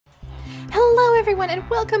everyone, and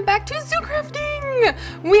welcome back to Zoo Crafting!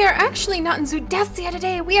 We are actually not in Zoodesia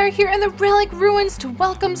today. We are here in the relic ruins to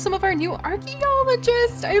welcome some of our new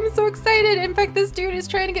archaeologists. I am so excited. In fact, this dude is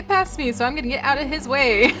trying to get past me, so I'm gonna get out of his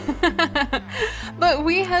way. But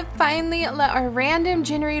we have finally let our random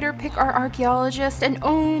generator pick our archaeologist, and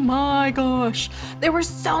oh my gosh, there were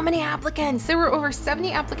so many applicants. There were over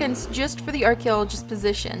 70 applicants just for the archaeologist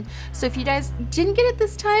position. So if you guys didn't get it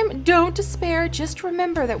this time, don't despair. Just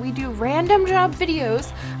remember that we do random job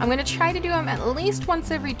videos. I'm going to try to do them at least once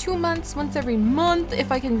every 2 months, once every month, if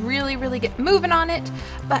I can really get moving on it.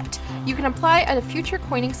 But you can apply at a future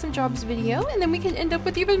Coining Some Jobs video, and then we can end up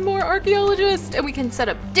with even more archaeologists, and we can set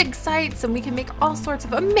up dig sites, and we can make all sorts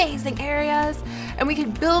of amazing areas, and we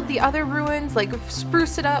can build the other ruins, like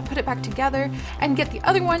spruce it up, put it back together, and get the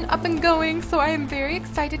other one up and going. So I am very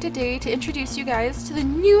excited today to introduce you guys to the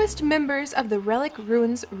newest members of the Relic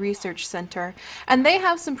Ruins Research Center, and they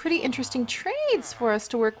have some pretty interesting trades for us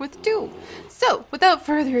to work with too. So without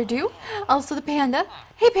further ado, also the panda.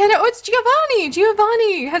 Hey panda, oh it's Giovanni!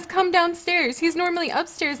 Giovanni has come downstairs. He's normally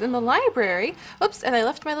upstairs in the library. Oops, and I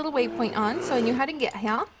left my little waypoint on so I knew how to get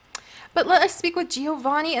here. But let us speak with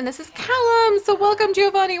Giovanni, and this is Callum! So welcome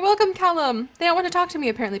Giovanni, welcome Callum! They don't want to talk to me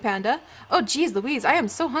apparently, Panda. Oh geez Louise, I am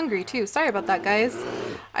so hungry too. Sorry about that guys.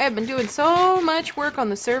 I have been doing so much work on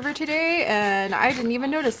the server today, and I didn't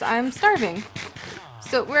even notice I'm starving.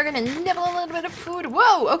 So we're gonna nibble a little bit of food.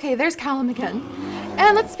 Whoa! Okay, there's Callum again.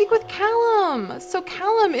 And let's speak with Callum! So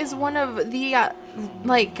Callum is one of the,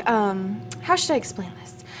 how should I explain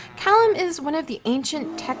this? Callum is one of the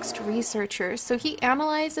ancient text researchers, so he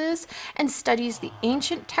analyzes and studies the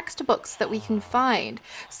ancient textbooks that we can find.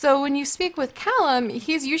 So when you speak with Callum,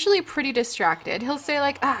 he's usually pretty distracted. He'll say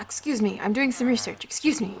like, excuse me, I'm doing some research,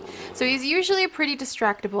 excuse me. So he's usually pretty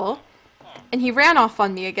distractible. And he ran off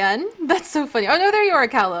on me again. That's so funny. Oh no, there you are,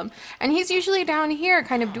 Callum. And he's usually down here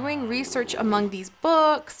kind of doing research among these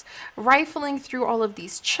books, rifling through all of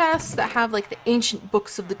these chests that have like the ancient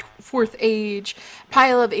books of the 4th age,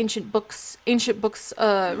 pile of ancient books,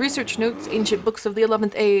 research notes, ancient books of the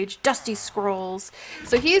 11th age, dusty scrolls.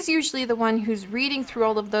 So he's usually the one who's reading through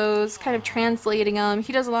all of those, kind of translating them.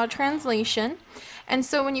 He does a lot of translation. And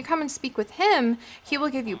so when you come and speak with him, he will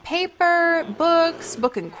give you paper, books,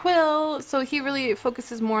 book and quill. So he really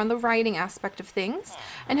focuses more on the writing aspect of things.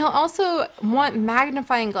 And he'll also want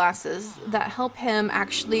magnifying glasses that help him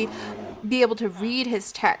actually be able to read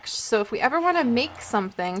his text. So if we ever want to make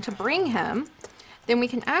something to bring him, then we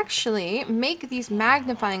can actually make these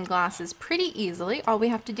magnifying glasses pretty easily. All we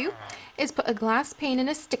have to do is put a glass pane and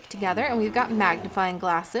a stick together, and we've got magnifying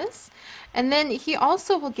glasses. And then he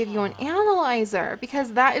also will give you an analyzer,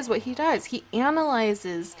 because that is what he does. He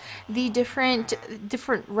analyzes the different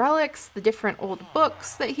relics, the different old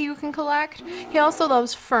books that you can collect. He also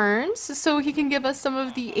loves ferns, so he can give us some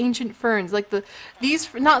of the ancient ferns, like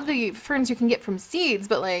these, not the ferns you can get from seeds,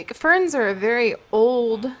 but like ferns are a very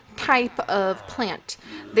old type of plant.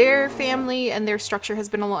 Their family and their structure has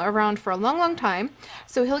been around for a long time.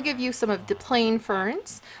 So he'll give you some of the plain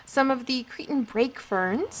ferns, some of the Cretan brake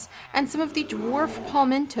ferns, and some of the dwarf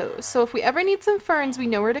palmettos. So if we ever need some ferns, we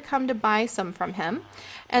know where to come to buy some from him.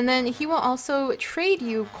 And then he will also trade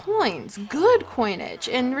you coins, good coinage,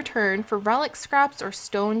 in return for relic scraps or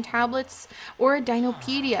stone tablets or a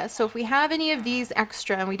dinopedia. So if we have any of these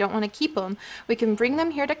extra and we don't want to keep them, we can bring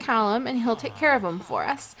them here to Callum and he'll take care of them for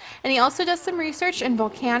us. And he also does some research in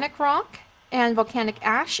volcanic rock and volcanic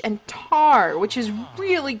ash and tar, which is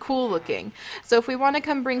really cool looking. So if we want to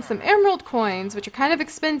come bring some emerald coins, which are kind of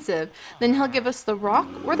expensive, then he'll give us the rock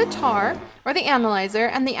or the tar or the analyzer.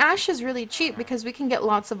 And the ash is really cheap because we can get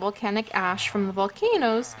lots of volcanic ash from the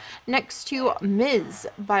volcanoes next to Ms.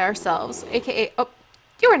 by ourselves, aka, oh,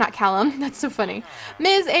 you are not Callum. That's so funny.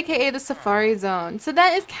 Ms. aka the Safari Zone. So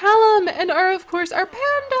that is Callum, and of course our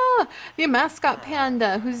panda, the mascot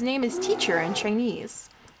panda, whose name is Teacher in Chinese.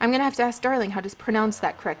 I'm going to have to ask Darling how to pronounce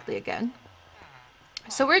that correctly again.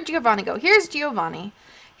 So where'd Giovanni go? Here's Giovanni.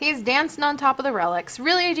 He's dancing on top of the relics.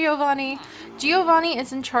 Really, Giovanni? Giovanni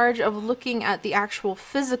is in charge of looking at the actual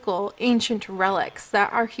physical ancient relics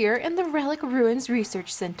that are here in the Relic Ruins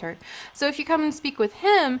Research Center. So if you come and speak with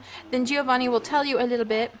him, then Giovanni will tell you a little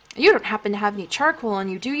bit. You don't happen to have any charcoal on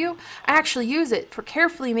you, do you? I actually use it for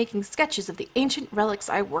carefully making sketches of the ancient relics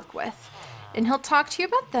I work with. And he'll talk to you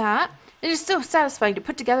about that. It is so satisfying to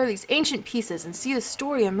put together these ancient pieces and see the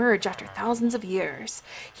story emerge after thousands of years.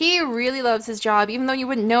 He really loves his job, even though you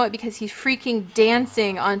wouldn't know it because he's freaking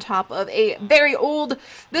dancing on top of a very old...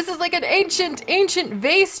 This is like an ancient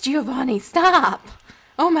vase, Giovanni. Stop!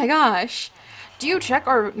 Oh my gosh. Do you check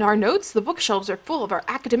our notes? The bookshelves are full of our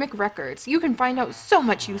academic records. You can find out so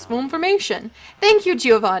much useful information. Thank you,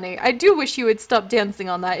 Giovanni. I do wish you would stop dancing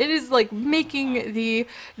on that. It is like making the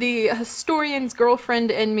historian's girlfriend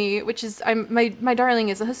in me, which is my darling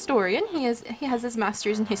is a historian. He has his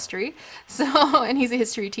master's in history, so and he's a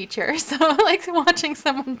history teacher. So like watching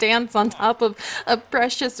someone dance on top of a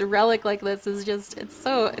precious relic like this is just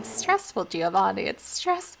it's stressful, Giovanni. It's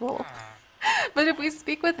stressful. But if we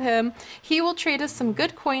speak with him, he will trade us some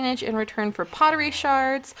good coinage in return for pottery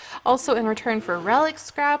shards, also in return for relic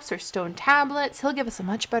scraps or stone tablets. He'll give us a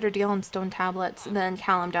much better deal on stone tablets than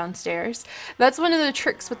Callum downstairs. That's one of the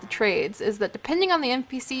tricks with the trades, is that depending on the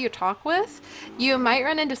NPC you talk with, you might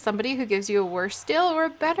run into somebody who gives you a worse deal or a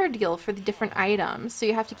better deal for the different items. So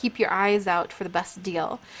you have to keep your eyes out for the best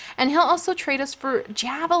deal. And he'll also trade us for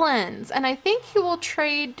javelins. And I think he will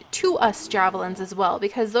trade to us javelins as well,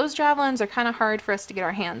 because those javelins are kind of hard for us to get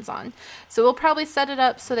our hands on. So we'll probably set it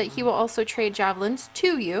up so that he will also trade javelins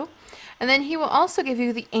to you. And then he will also give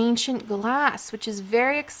you the ancient glass, which is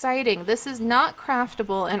very exciting. This is not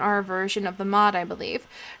craftable in our version of the mod, I believe.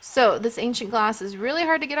 So this ancient glass is really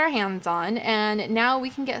hard to get our hands on, and now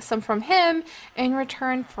we can get some from him in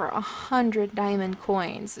return for 100 diamond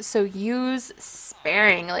coins. So use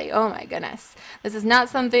sparingly. Oh my goodness. This is not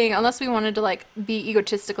something, unless we wanted to like be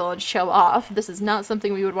egotistical and show off, this is not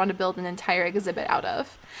something we would want to build an entire exhibit out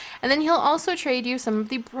of. And then he'll also trade you some of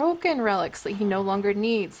the broken relics that he no longer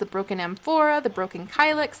needs. The broken amphora, the broken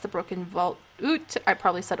kylix, the broken vault. I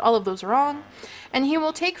probably said all of those wrong. And he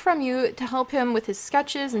will take from you, to help him with his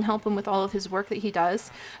sketches and help him with all of his work that he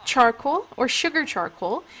does, charcoal or sugar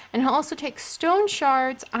charcoal. And he'll also take stone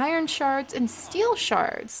shards, iron shards, and steel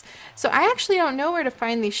shards. So I actually don't know where to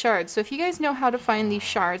find these shards. So if you guys know how to find these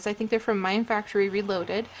shards, I think they're from Mine Factory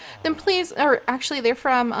Reloaded, then please, or actually they're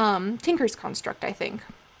from Tinker's Construct, I think.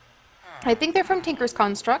 I think they're from Tinker's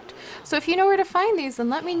Construct. So if you know where to find these,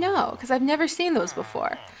 then let me know, because I've never seen those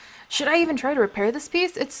before. Should I even try to repair this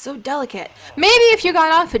piece? It's so delicate. Maybe if you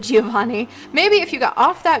got off it, Giovanni. Maybe if you got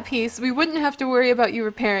off that piece, we wouldn't have to worry about you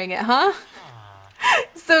repairing it, huh?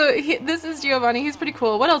 So this is Giovanni. He's pretty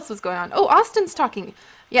cool. What else was going on? Oh, Austin's talking.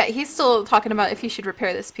 Yeah, he's still talking about if he should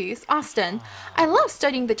repair this piece. Austin, I love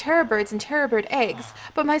studying the terror birds and terror bird eggs,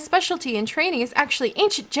 but my specialty in training is actually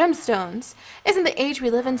ancient gemstones. Isn't the age we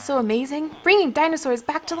live in so amazing? Bringing dinosaurs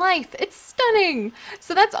back to life. It's stunning.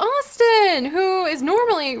 So that's Austin, who is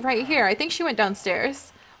normally right here. I think she went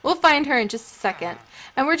downstairs. We'll find her in just a second.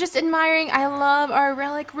 And we're just admiring. I love our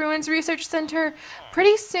Relic Ruins Research Center.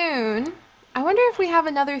 Pretty soon, I wonder if we have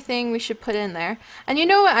another thing we should put in there. And you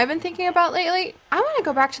know what I've been thinking about lately? I want to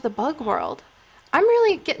go back to the bug world. I'm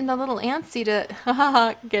really getting a little antsy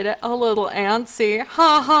to, get it? A little antsy,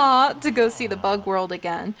 to go see the bug world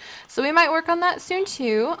again. So we might work on that soon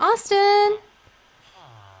too. Austin!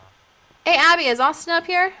 Hey Abby, is Austin up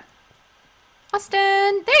here?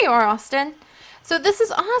 Austin! There you are, Austin. So this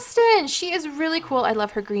is Austin. She is really cool. I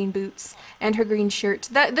love her green boots and her green shirt.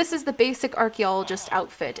 This is the basic archaeologist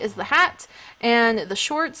outfit, is the hat and the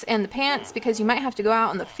shorts and the pants, because you might have to go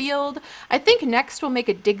out in the field. I think next we'll make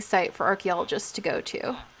a dig site for archaeologists to go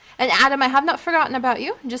to. And Adam, I have not forgotten about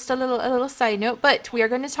you. Just a little side note, but we are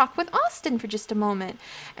going to talk with Austin for just a moment.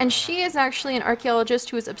 And she is actually an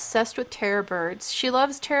archaeologist who is obsessed with terror birds. She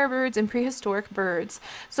loves terror birds and prehistoric birds.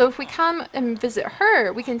 So if we come and visit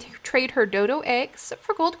her, we can trade her dodo eggs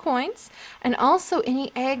for gold coins, and also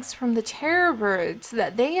any eggs from the terror birds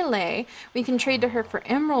that they lay, we can trade to her for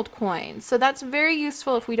emerald coins. So that's very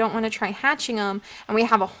useful if we don't want to try hatching them, and we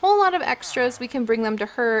have a whole lot of extras, we can bring them to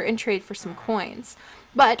her and trade for some coins.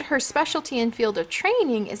 But her specialty in field of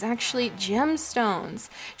training is actually gemstones.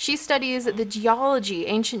 She studies the geology,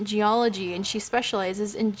 ancient geology, and she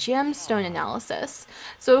specializes in gemstone analysis.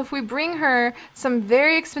 So if we bring her some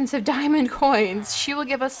very expensive diamond coins, she will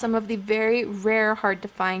give us some of the very rare, hard to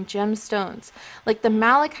find gemstones, like the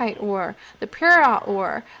malachite ore, the pyrite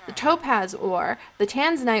ore, the topaz ore, the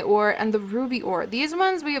tanzanite ore, and the ruby ore. These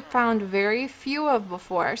ones we have found very few of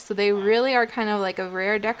before, so they really are kind of like a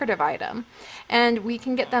rare decorative item. And we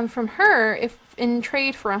can get them from her if in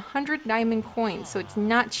trade for 100 diamond coins, so it's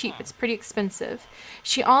not cheap, it's pretty expensive.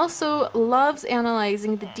 She also loves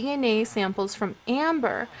analyzing the DNA samples from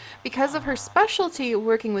amber. Because of her specialty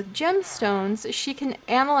working with gemstones, she can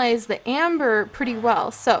analyze the amber pretty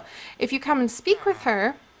well. So if you come and speak with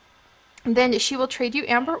her, Then she will trade you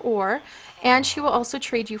amber ore, and she will also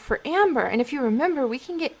trade you for amber. And if you remember, we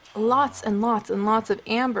can get lots and lots and lots of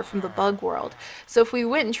amber from the bug world. So if we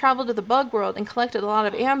went and traveled to the bug world and collected a lot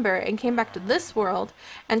of amber and came back to this world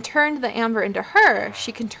and turned the amber into her,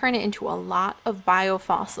 she can turn it into a lot of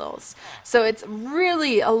biofossils. So it's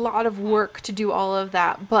really a lot of work to do all of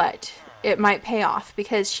that, but it might pay off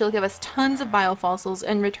because she'll give us tons of biofossils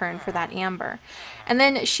in return for that amber. And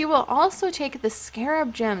then she will also take the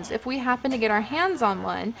scarab gems if we happen to get our hands on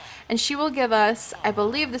one, and she will give us, I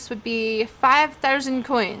believe this would be 5,000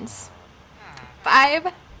 coins.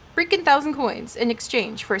 5,000 coins in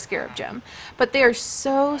exchange for a scarab gem. But they are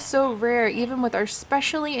so rare, even with our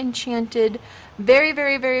specially enchanted,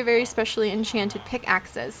 very specially enchanted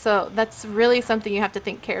pickaxes. So that's really something you have to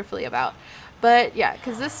think carefully about. But yeah,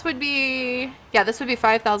 because this would be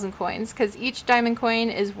 5,000 coins, because each diamond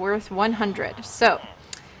coin is worth 100. So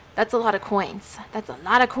that's a lot of coins. That's a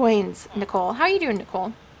lot of coins, Nicole. How are you doing,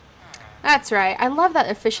 Nicole? That's right. I love that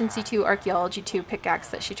efficiency 2, archaeology 2 pickaxe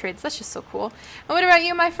that she trades. That's just so cool. And what about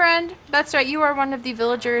you, my friend? That's right. You are one of the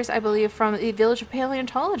villagers, I believe, from the village of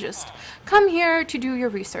paleontologists. Come here to do your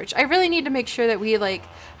research. I really need to make sure that we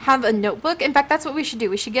have a notebook. In fact, that's what we should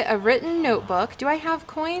do. We should get a written notebook. Do I have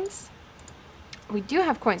coins? We do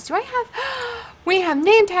have coins. Do I have... We have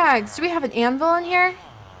name tags. Do we have an anvil in here?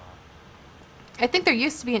 I think there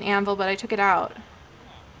used to be an anvil, but I took it out.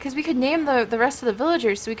 Because we could name the rest of the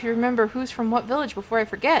villagers so we could remember who's from what village before I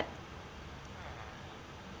forget.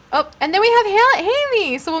 Oh, and then we have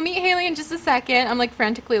Haley. So we'll meet Haley in just a second. I'm like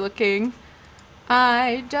frantically looking.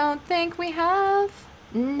 I don't think we have...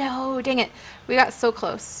 No, dang it. We got so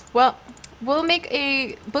close. Well... We'll make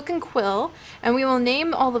a book and quill, and we will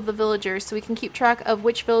name all of the villagers so we can keep track of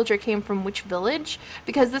which villager came from which village,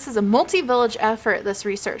 because this is a multi-village effort, this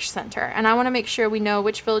research center, and I want to make sure we know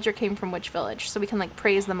which villager came from which village so we can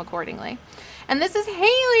praise them accordingly. And this is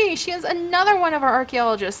Haley. She is another one of our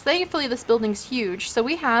archaeologists. Thankfully, this building's huge, so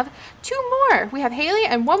we have 2 more. We have Haley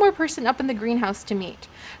and 1 more person up in the greenhouse to meet.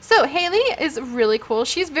 So Haley is really cool.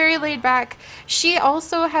 She's very laid back. She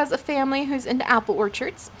also has a family who's into apple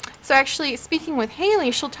orchards. So actually, speaking with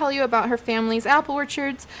Haley, she'll tell you about her family's apple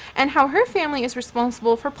orchards and how her family is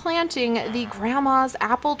responsible for planting the grandma's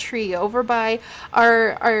apple tree over by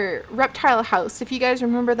our reptile house. If you guys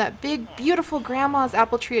remember that big, beautiful grandma's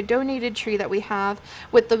apple tree, a donated tree that we have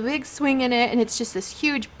with the big swing in it, and it's just this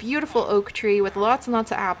huge, beautiful oak tree with lots and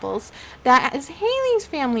lots of apples. That is Haley's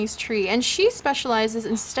family's tree, and she specializes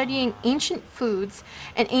in studying ancient foods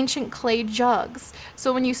and ancient clay jugs.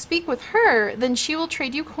 So when you speak with her, then she will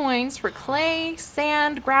trade you coins for clay,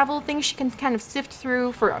 sand, gravel, things she can kind of sift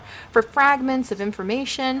through for fragments of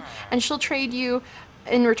information, and she'll trade you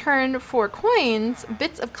in return for coins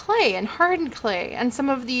bits of clay and hardened clay and some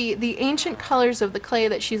of the ancient colors of the clay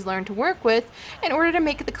that she's learned to work with in order to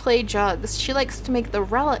make the clay jugs. She likes to make the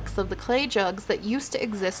relics of the clay jugs that used to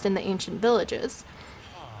exist in the ancient villages.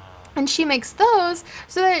 And she makes those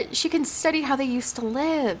so that she can study how they used to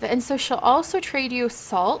live. And so she'll also trade you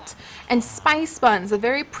salt and spice buns, a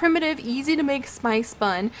very primitive, easy to make spice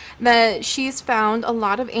bun that she's found a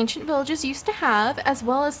lot of ancient villages used to have, as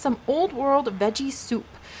well as some old world veggie soup.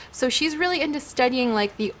 So she's really into studying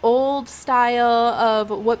the old style of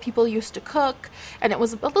what people used to cook, and it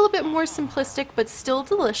was a little bit more simplistic but still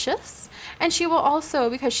delicious. And she will also,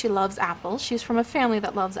 because she loves apples, she's from a family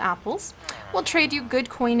that loves apples, will trade you good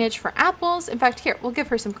coinage for apples. In fact, here, we'll give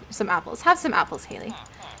her some apples. Have some apples, Haley.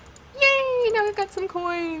 Yay! Now we've got some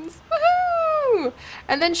coins. Woohoo!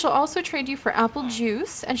 And then she'll also trade you for apple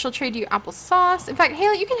juice, and she'll trade you apple sauce. In fact,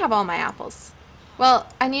 Haley, you can have all my apples. Well,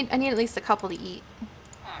 I need at least a couple to eat.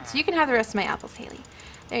 So you can have the rest of my apples, Haley.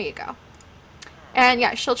 There you go. And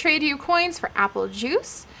yeah, she'll trade you coins for apple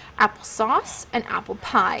juice, apple sauce, and apple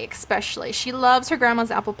pie especially. She loves her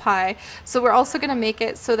grandma's apple pie, so we're also going to make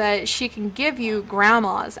it so that she can give you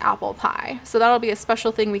grandma's apple pie. So that'll be a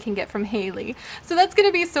special thing we can get from Haley. So that's going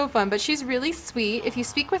to be so fun, but she's really sweet. If you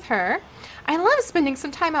speak with her, I love spending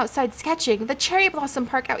some time outside sketching. The cherry blossom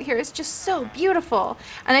park out here is just so beautiful.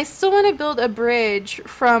 And I still want to build a bridge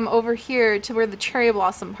from over here to where the cherry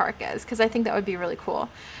blossom park is, because I think that would be really cool.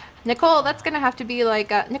 Nicole, that's going to have to be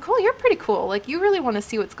Nicole, you're pretty cool. You really want to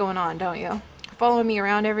see what's going on, don't you? Following me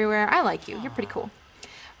around everywhere. I like you. You're pretty cool.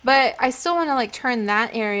 But I still want to turn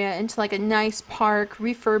that area into a nice park,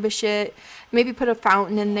 refurbish it, maybe put a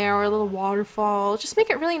fountain in there or a little waterfall. Just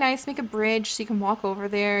make it really nice, make a bridge so you can walk over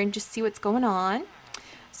there and just see what's going on.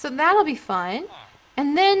 So that'll be fun.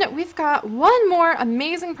 And then we've got one more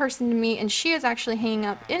amazing person to meet, and she is actually hanging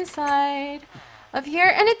up inside of here,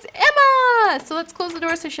 and it's Emma! So let's close the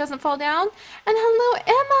door so she doesn't fall down. And hello,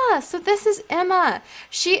 Emma! So this is Emma.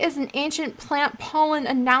 She is an ancient plant pollen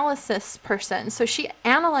analysis person. So she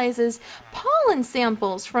analyzes pollen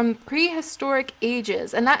samples from prehistoric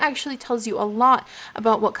ages, and that actually tells you a lot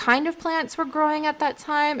about what kind of plants were growing at that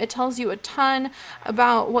time. It tells you a ton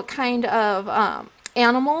about what kind of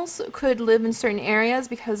animals could live in certain areas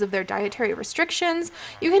because of their dietary restrictions.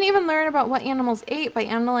 You can even learn about what animals ate by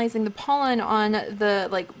analyzing the pollen on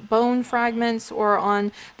the bone fragments or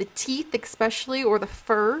on the teeth especially, or the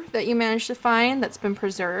fur that you managed to find that's been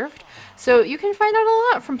preserved. So you can find out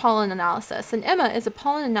a lot from pollen analysis, and Emma is a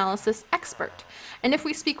pollen analysis expert. And if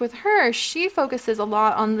we speak with her, she focuses a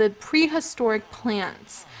lot on the prehistoric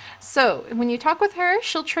plants. So when you talk with her,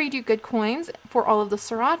 she'll trade you good coins for all of the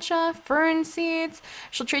sriracha, fern seeds.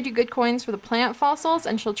 She'll trade you good coins for the plant fossils,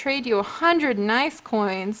 and she'll trade you 100 nice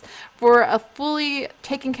coins for a fully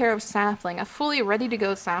taken care of sapling, a fully ready to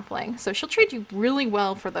go sapling. So she'll trade you really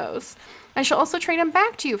well for those. And she'll also trade them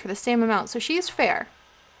back to you for the same amount. So she's fair.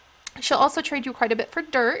 She'll also trade you quite a bit for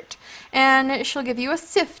dirt, and she'll give you a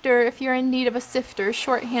sifter if you're in need of a sifter,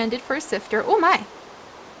 short-handed for a sifter. Oh my!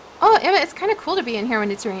 Oh, Emma, it's kind of cool to be in here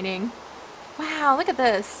when it's raining. Wow, look at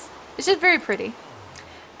this. It's just very pretty.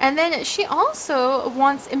 And then she also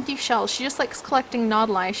wants empty shells. She just likes collecting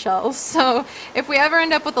nautili shells. So if we ever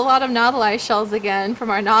end up with a lot of nautili shells again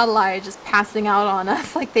from our nautili just passing out on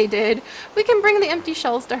us like they did, we can bring the empty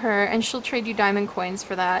shells to her and she'll trade you diamond coins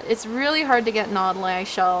for that. It's really hard to get nautili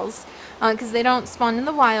shells because they don't spawn in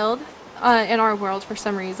the wild in our world for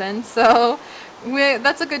some reason. So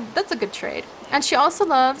that's a good trade. And she also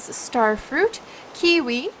loves star fruit,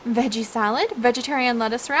 kiwi, veggie salad, vegetarian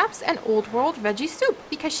lettuce wraps, and old world veggie soup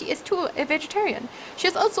because she is too a vegetarian. She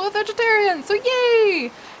is also a vegetarian, so yay!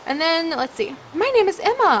 And then, let's see. My name is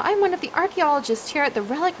Emma. I'm one of the archaeologists here at the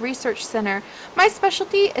Relic Research Center. My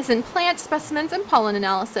specialty is in plant specimens and pollen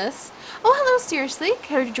analysis. Oh, hello, seriously.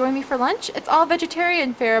 Care to join me for lunch? It's all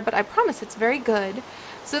vegetarian fare, but I promise it's very good.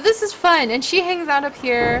 So this is fun, and she hangs out up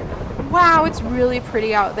here. Wow, it's really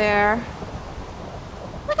pretty out there.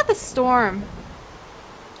 Look at the storm.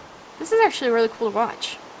 This is actually really cool to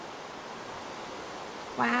watch.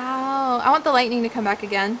 Wow. I want the lightning to come back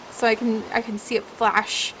again so I can see it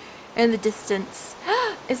flash in the distance.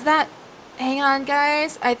 Is that... Hang on,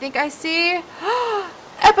 guys. I think I see...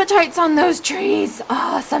 Appetites on those trees!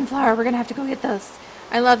 Oh, sunflower. We're gonna have to go get those.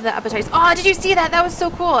 I love the appetites. Oh, did you see that? That was so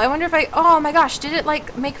cool. I wonder if oh my gosh, did it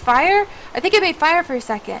make fire? I think it made fire for a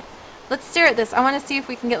second. Let's stare at this. I want to see if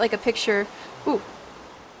we can get a picture. Ooh.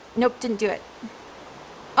 Nope, didn't do it.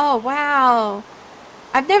 Oh, wow.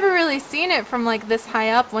 I've never really seen it from this high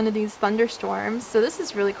up, one of these thunderstorms. So this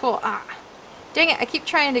is really cool. Ah. Dang it, I keep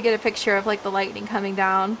trying to get a picture of the lightning coming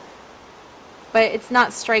down. But it's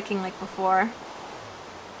not striking like before.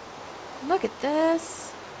 Look at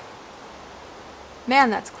this. Man,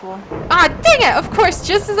 that's cool. Ah, dang it! Of course,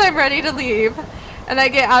 just as I'm ready to leave. And I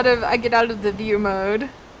get out of the view mode.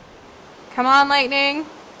 Come on, lightning.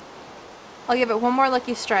 I'll give it one more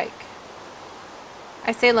lucky strike.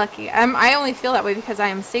 I say lucky. I only feel that way because I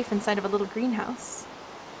am safe inside of a little greenhouse.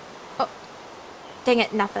 Oh. Dang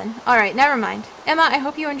it, nothing. Alright, never mind. Emma, I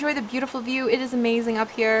hope you enjoy the beautiful view. It is amazing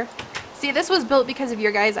up here. See, this was built because of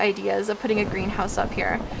your guys' ideas of putting a greenhouse up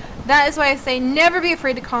here. That is why I say never be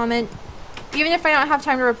afraid to comment. Even if I don't have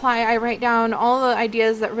time to reply, I write down all the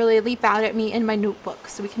ideas that really leap out at me in my notebook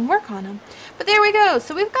so we can work on them. But there we go.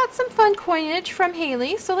 So we've got some fun coinage from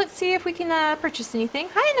Haley. So let's see if we can purchase anything.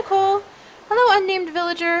 Hi, Nicole. Hello, unnamed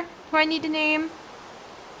villager who I need to name.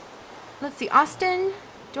 Let's see, Austin.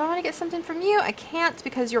 Do I want to get something from you? I can't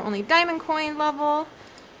because you're only diamond coin level.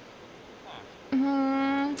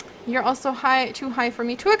 You're also too high for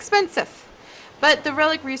me. Too expensive. But the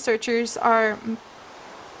relic researchers are...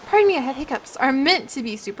 Pardon me, I have hiccups. Are meant to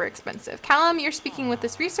be super expensive. Callum, you're speaking with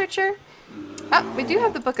this researcher. Oh, we do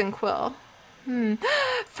have the book and quill.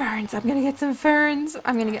 Ferns. I'm gonna get some ferns.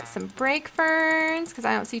 I'm gonna get some break ferns because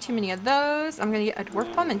I don't see too many of those. I'm gonna get a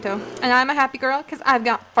dwarf palmetto. And I'm a happy girl because I've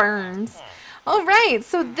got ferns. Alright,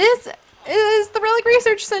 so this is the Relic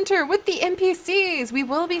Research Center with the NPCs. We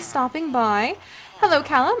will be stopping by. Hello,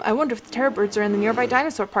 Callum. I wonder if the terror birds are in the nearby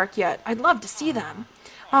dinosaur park yet. I'd love to see them.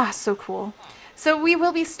 Ah, so cool. So we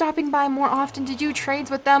will be stopping by more often to do trades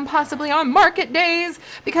with them, possibly on market days,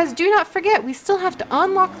 because do not forget, we still have to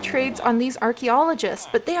unlock trades on these archaeologists,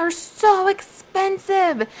 but they are so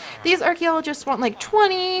expensive. These archaeologists want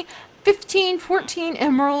 20, 15, 14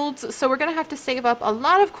 emeralds. So we're gonna have to save up a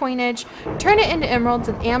lot of coinage, turn it into emeralds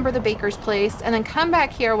and amber the baker's place, and then come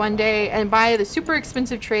back here one day and buy the super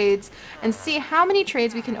expensive trades and see how many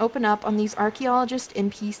trades we can open up on these archaeologist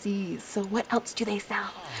NPCs. So what else do they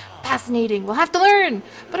sell? Fascinating. We'll have to learn.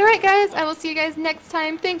 But alright guys, I will see you guys next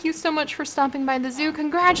time. Thank you so much for stopping by the zoo.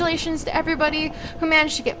 Congratulations to everybody who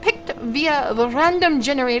managed to get picked via the random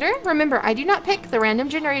generator. Remember, I do not pick. The random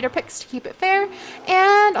generator picks to keep it fair.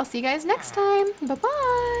 And I'll see you guys next time.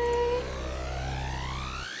 Bye-bye.